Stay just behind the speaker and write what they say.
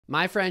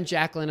My friend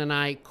Jaclynn and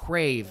I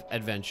crave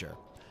adventure,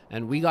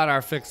 and we got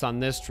our fix on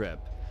this trip.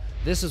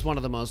 This is one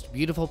of the most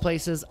beautiful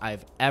places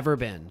I've ever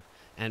been,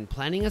 and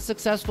planning a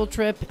successful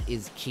trip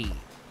is key.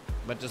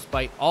 But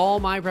despite all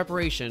my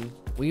preparation,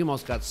 we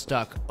almost got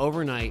stuck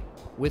overnight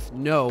with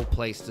no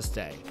place to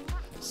stay.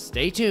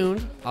 Stay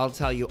tuned, I'll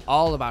tell you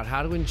all about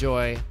how to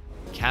enjoy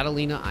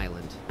Catalina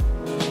Island.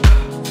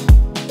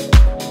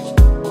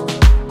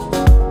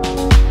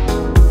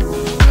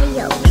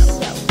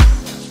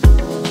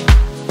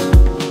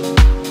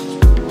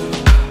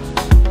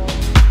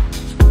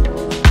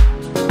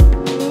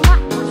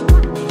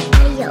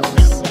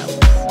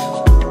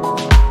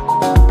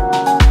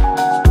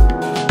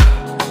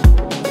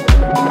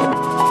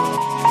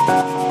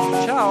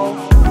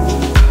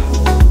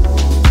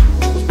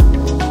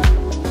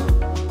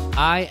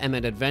 I am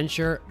an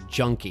adventure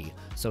junkie,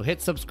 so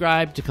hit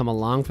subscribe to come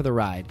along for the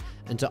ride.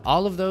 And to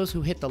all of those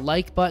who hit the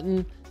like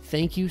button,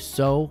 thank you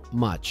so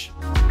much.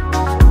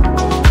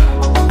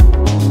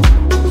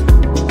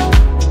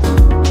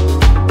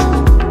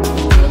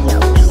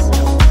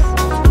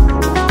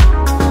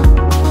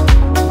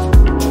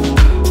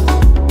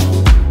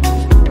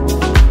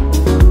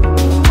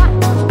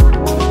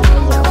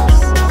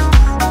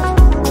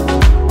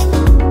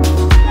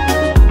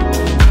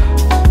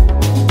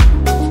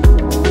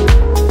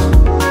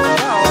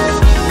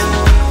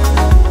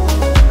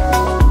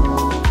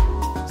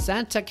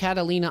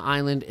 Trans-Catalina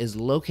Island is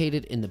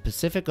located in the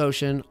Pacific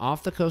Ocean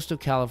off the coast of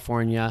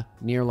California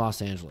near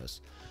Los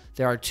Angeles.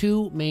 There are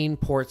two main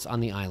ports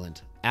on the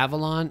island,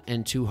 Avalon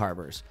and two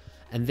harbors,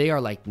 and they are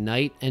like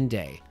night and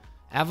day.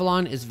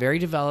 Avalon is very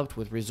developed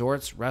with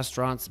resorts,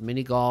 restaurants,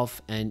 mini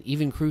golf, and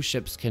even cruise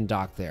ships can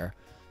dock there,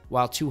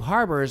 while Two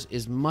Harbors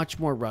is much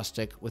more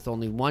rustic with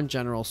only one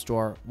general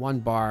store, one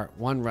bar,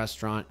 one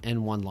restaurant,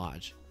 and one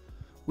lodge.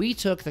 We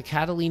took the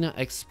Catalina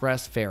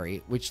Express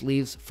ferry, which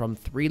leaves from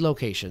 3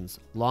 locations,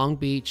 Long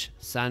Beach,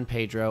 San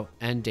Pedro,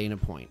 and Dana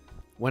Point.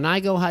 When I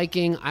go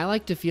hiking, I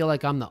like to feel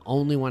like I'm the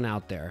only one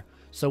out there,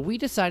 so we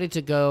decided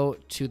to go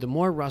to the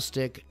more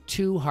rustic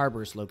Two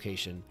Harbors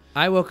location.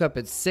 I woke up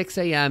at 6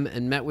 a.m.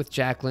 and met with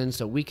Jaclynn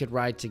so we could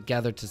ride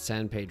together to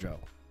San Pedro.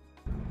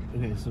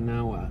 Okay, so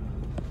now what?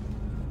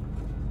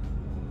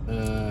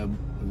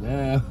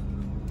 Hello?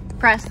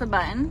 Press the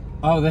button.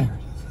 Oh, there.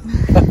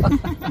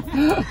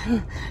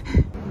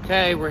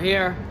 Okay, we're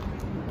here.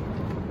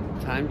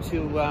 Time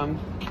to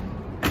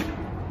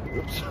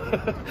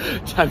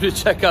time to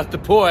check out the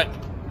port.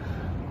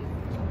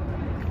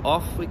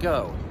 Off we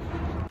go.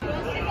 Look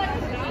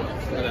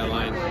at that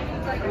line.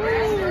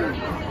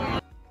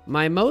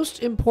 My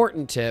most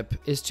important tip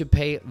is to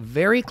pay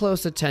very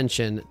close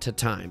attention to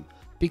time.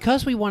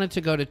 Because we wanted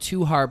to go to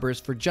Two Harbors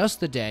for just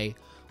the day,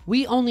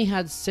 we only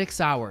had 6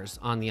 hours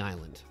on the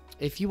island.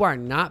 If you are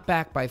not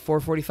back by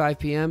 4:45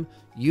 p.m.,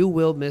 you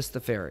will miss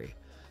the ferry.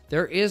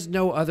 There is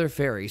no other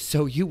ferry,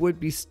 so you would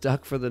be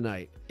stuck for the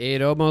night.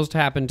 It almost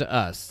happened to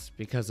us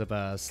because of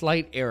a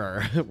slight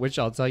error, which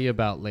I'll tell you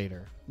about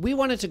later. We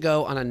wanted to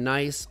go on a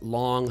nice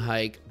long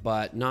hike,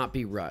 but not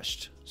be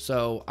rushed.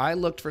 So I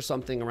looked for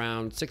something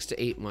around 6 to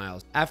 8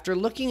 miles. After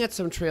looking at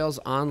some trails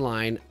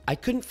online, I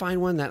couldn't find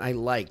one that I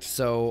liked,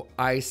 so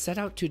I set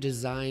out to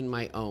design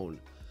my own.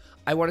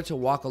 I wanted to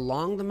walk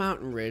along the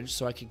mountain ridge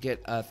so I could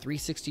get a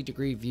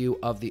 360-degree view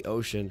of the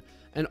ocean,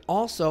 and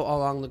also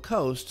along the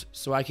coast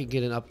so I could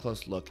get an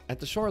up-close look at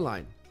the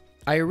shoreline.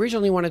 I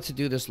originally wanted to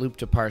do this loop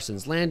to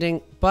Parsons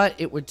Landing, but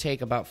it would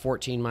take about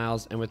 14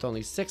 miles, and with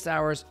only 6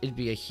 hours, it'd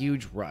be a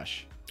huge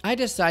rush. I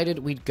decided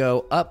we'd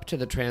go up to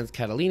the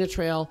Trans-Catalina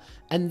Trail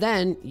and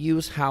then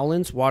use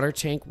Howland's Water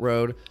Tank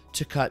Road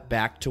to cut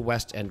back to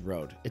West End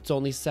Road. It's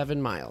only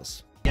 7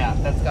 miles. Yeah,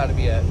 that's gotta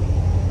be it.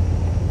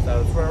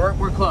 So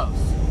we're close.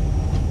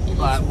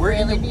 It's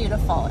really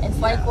beautiful. It's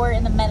like we're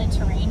in the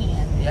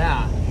Mediterranean.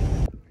 Yeah.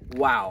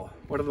 Wow.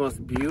 One of the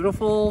most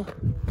beautiful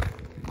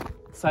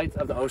sights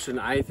of the ocean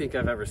I think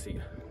I've ever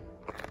seen.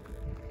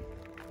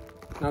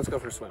 Now let's go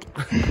for a swim.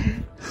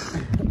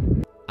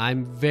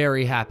 I'm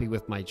very happy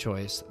with my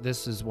choice.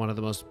 This is one of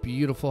the most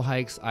beautiful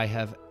hikes I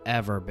have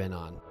ever been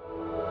on.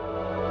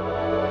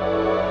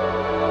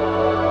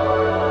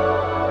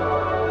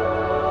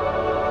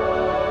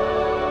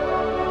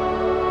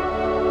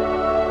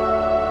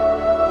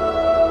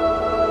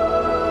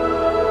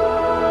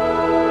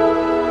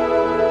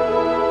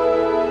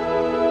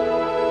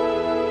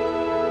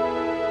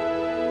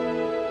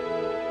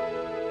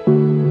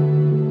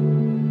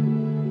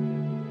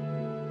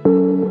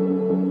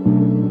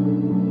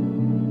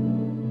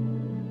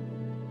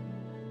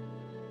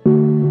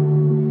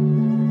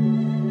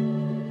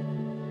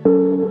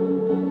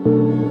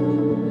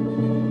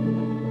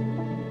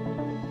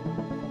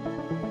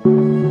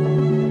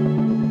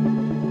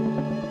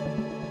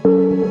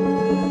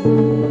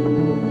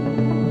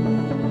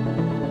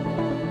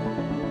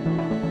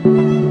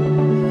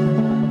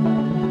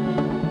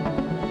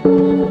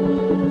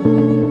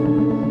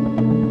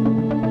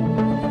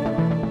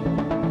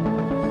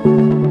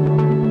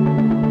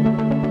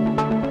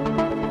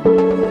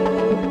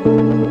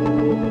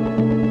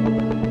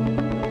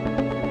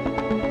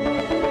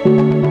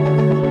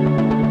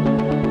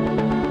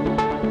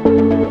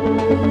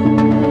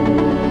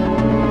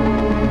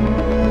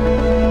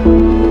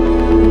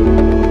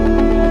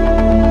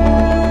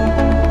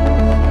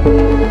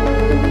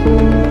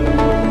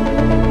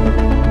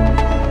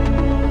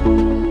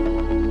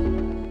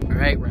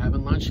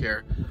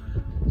 here.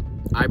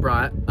 I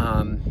brought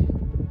a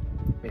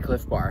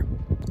Cliff Bar,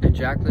 and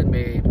Jaclynn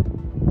made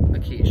a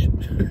quiche.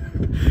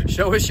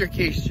 Show us your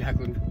quiche,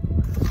 Jaclynn.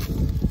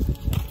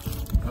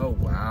 Oh,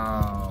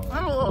 wow.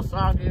 I'm a little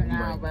soggy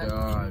now, but...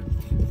 God.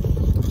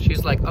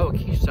 She's like, oh, a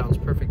quiche sounds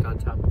perfect on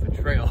top of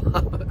a trail.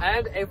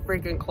 And a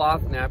freaking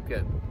cloth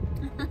napkin.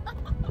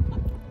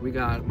 We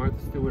got Martha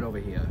Stewart over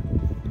here.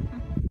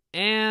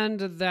 And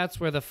that's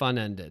where the fun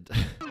ended.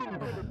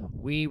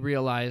 We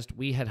realized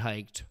we had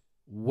hiked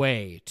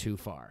way too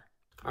far.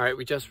 All right,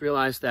 we just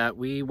realized that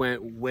we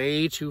went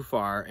way too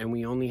far and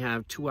we only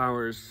have 2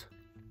 hours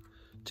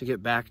to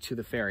get back to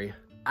the ferry.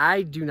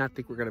 I do not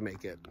think we're gonna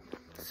make it.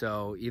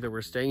 So either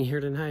we're staying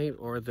here tonight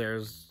or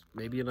there's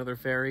maybe another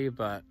ferry,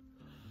 but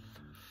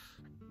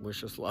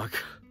wish us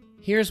luck.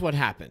 Here's what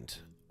happened.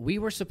 We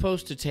were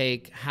supposed to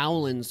take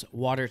Howland's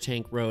Water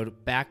Tank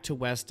Road back to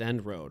West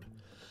End Road.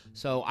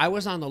 So I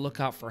was on the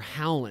lookout for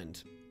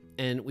Howland,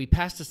 and we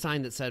passed a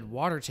sign that said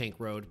Water Tank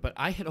Road, but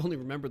I had only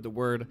remembered the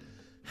word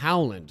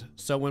Howland.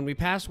 So when we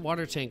passed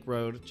Water Tank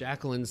Road,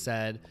 Jaclynn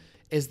said,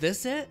 "Is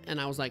this it?"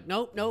 And I was like,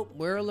 nope,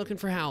 we're looking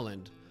for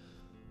Howland.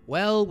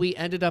 Well, we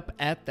ended up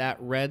at that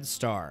red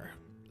star.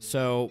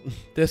 So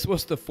this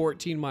was the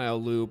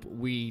 14-mile loop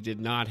we did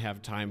not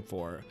have time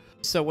for.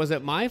 So was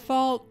it my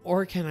fault,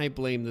 or can I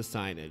blame the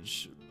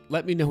signage?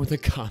 Let me know in the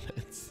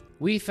comments.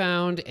 We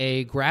found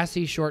a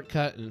grassy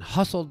shortcut and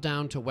hustled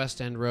down to West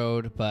End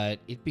Road, but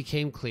it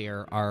became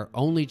clear our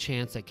only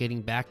chance at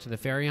getting back to the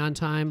ferry on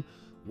time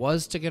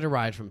was to get a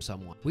ride from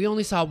someone. We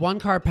only saw one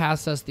car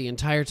pass us the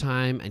entire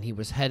time, and he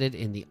was headed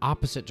in the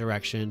opposite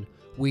direction.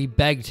 We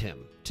begged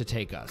him to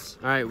take us.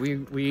 All right, we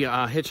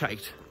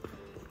hitchhiked,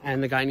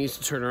 and the guy needs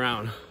to turn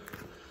around.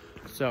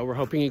 So we're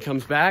hoping he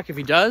comes back. If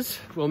he does,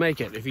 we'll make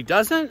it. If he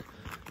doesn't,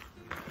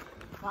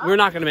 we're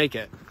not gonna make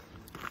it.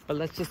 But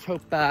let's just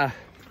hope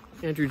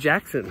Andrew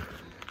Jackson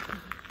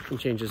can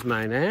change his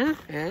mind,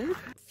 eh?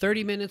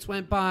 30 minutes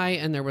went by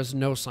and there was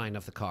no sign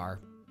of the car.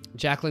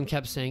 Jaclynn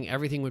kept saying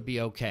everything would be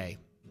okay.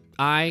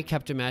 I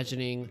kept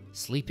imagining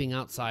sleeping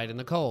outside in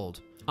the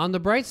cold. On the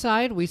bright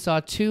side, we saw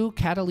 2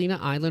 Catalina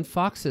Island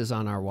foxes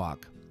on our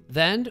walk.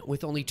 Then,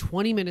 with only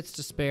 20 minutes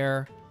to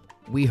spare,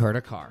 we heard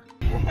a car.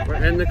 We're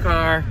in the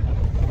car.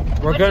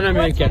 We're gonna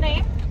make it.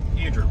 Name?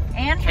 Andrew.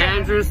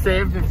 Andrew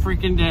saved the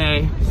freaking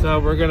day, so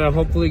we're gonna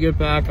hopefully get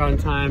back on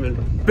time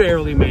and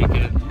barely make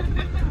it.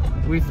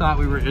 We thought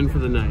we were in for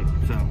the night,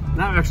 so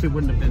that actually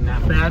wouldn't have been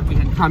that bad. We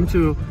had come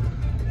to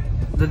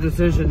the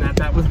decision that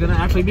that was gonna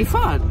actually be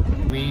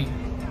fun. We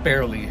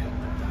barely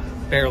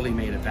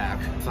made it back.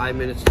 5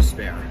 minutes to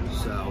spare,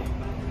 so.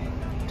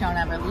 Don't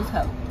ever lose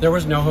hope. There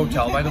was no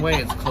hotel, by the way,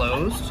 it's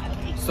closed.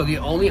 So the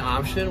only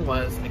option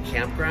was a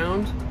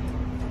campground,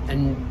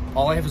 and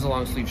all I have is a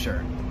long sleeve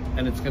shirt.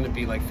 And it's gonna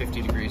be like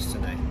 50 degrees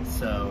tonight.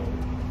 So,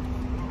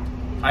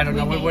 I don't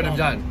know what we would have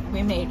done.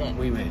 We made it.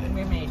 We made it.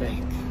 We made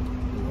it.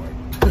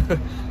 Thank Lord.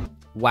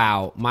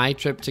 Wow, my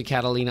trip to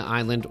Catalina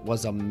Island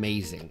was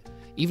amazing.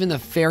 Even the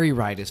ferry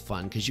ride is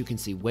fun because you can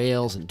see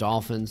whales and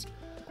dolphins.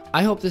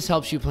 I hope this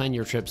helps you plan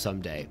your trip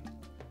someday.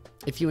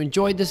 If you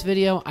enjoyed this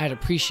video, I'd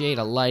appreciate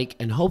a like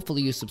and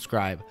hopefully you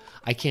subscribe.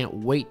 I can't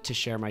wait to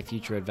share my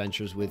future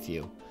adventures with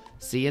you.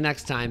 See you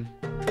next time.